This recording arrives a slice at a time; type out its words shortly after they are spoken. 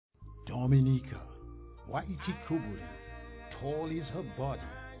Dominica, whitey kuburi, tall is her body.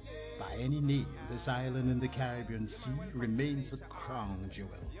 By any name, this island in the Caribbean Sea remains a crown jewel.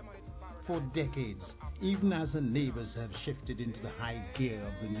 For decades, even as her neighbors have shifted into the high gear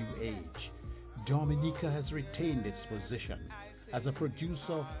of the new age, Dominica has retained its position as a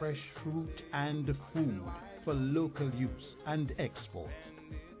producer of fresh fruit and food for local use and export.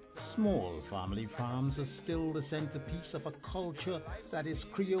 Small family farms are still the centerpiece of a culture that is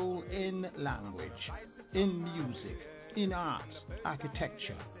Creole in language, in music, in art,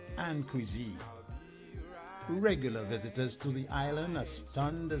 architecture, and cuisine. Regular visitors to the island are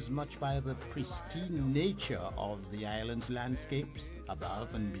stunned as much by the pristine nature of the island's landscapes above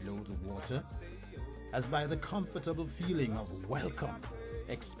and below the water as by the comfortable feeling of welcome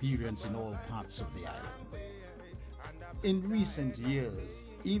experienced in all parts of the island. In recent years,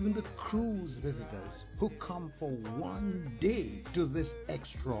 even the cruise visitors who come for one day to this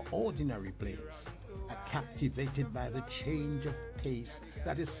extraordinary place are captivated by the change of pace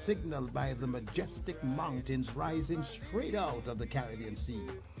that is signaled by the majestic mountains rising straight out of the Caribbean Sea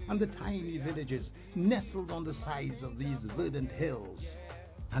and the tiny villages nestled on the sides of these verdant hills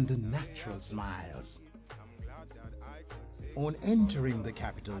and the natural smiles. On entering the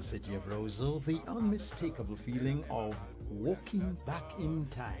capital city of Roseau, the unmistakable feeling of walking back in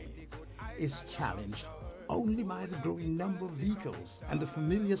time is challenged only by the growing number of vehicles and the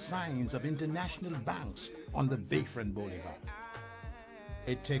familiar signs of international banks on the Bayfront Boulevard.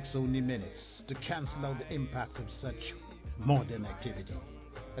 It takes only minutes to cancel out the impact of such modern activity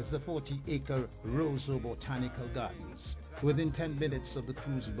as the 40-acre Roseau Botanical Gardens, within 10 minutes of the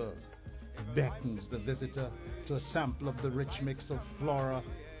cruise berth, beckons the visitor to a sample of the rich mix of flora,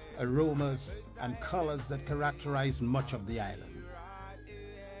 aromas, and colors that characterize much of the island.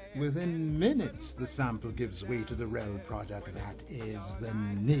 Within minutes, the sample gives way to the real product that is the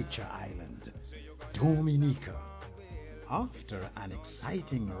nature island, Dominica. After an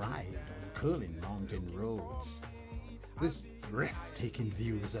exciting ride on curling mountain roads, this breathtaking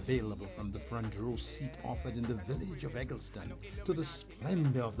view is available from the front row seat offered in the village of Eggleston to the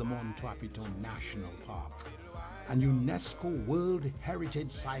splendor of the Mont Wapiton National Park, an UNESCO World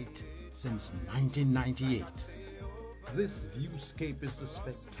Heritage Site since 1998. This viewscape is the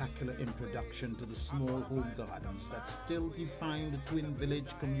spectacular introduction to the small home gardens that still define the twin village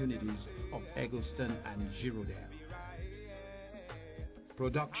communities of Eggleston and Girondale.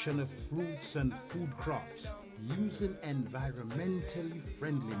 Production of fruits and food crops using environmentally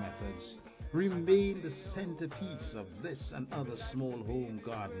friendly methods remain the centerpiece of this and other small home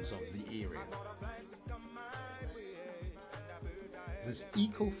gardens of the area. This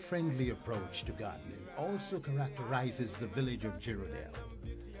eco-friendly approach to gardening also characterizes the village of Girondale,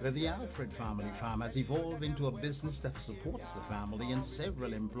 where the Alfred family farm has evolved into a business that supports the family and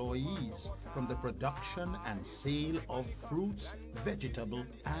several employees from the production and sale of fruits, vegetables,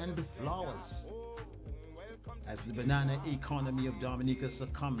 and flowers. As the banana economy of Dominica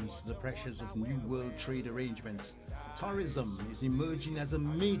succumbs to the pressures of New World trade arrangements, tourism is emerging as a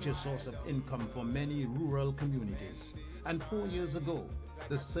major source of income for many rural communities. And 4 years ago,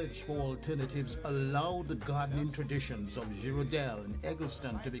 the search for alternatives allowed the gardening traditions of Girondale and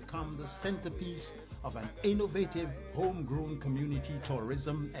Eggleston to become the centerpiece of an innovative homegrown community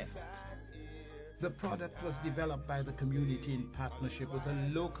tourism effort. The product was developed by the community in partnership with a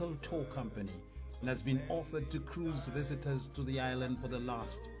local tour company and has been offered to cruise visitors to the island for the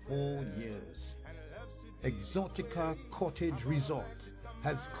last 4 years. Exotica Cottage Resort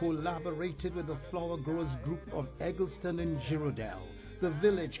has collaborated with the Flower Growers Group of Eggleston and Girondale, the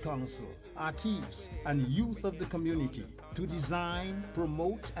Village Council, artists, and youth of the community to design,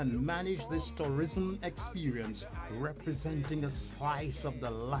 promote, and manage this tourism experience representing a slice of the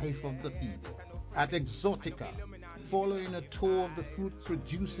life of the people. At Exotica, following a tour of the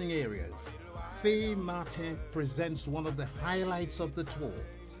fruit-producing areas, Faye Martin presents one of the highlights of the tour,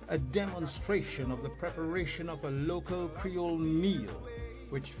 a demonstration of the preparation of a local Creole meal,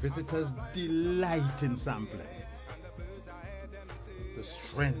 which visitors delight in sampling. The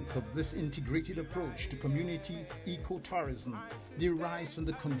strength of this integrated approach to community ecotourism derives from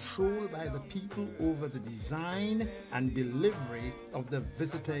the control by the people over the design and delivery of the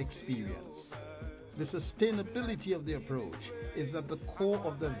visitor experience. The sustainability of the approach is at the core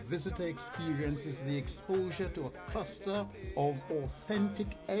of the visitor experience is the exposure to a cluster of authentic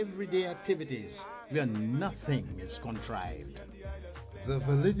everyday activities where nothing is contrived. The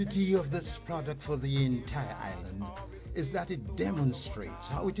validity of this product for the entire island is that it demonstrates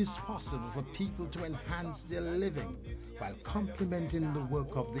how it is possible for people to enhance their living while complementing the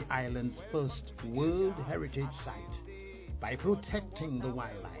work of the island's first World Heritage Site by protecting the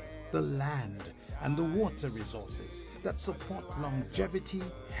wildlife, the land, and the water resources that support longevity,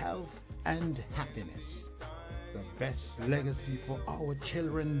 health, and happiness. The best legacy for our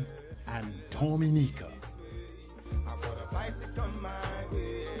children and Dominica. I got a bicycle my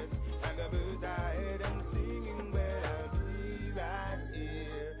way.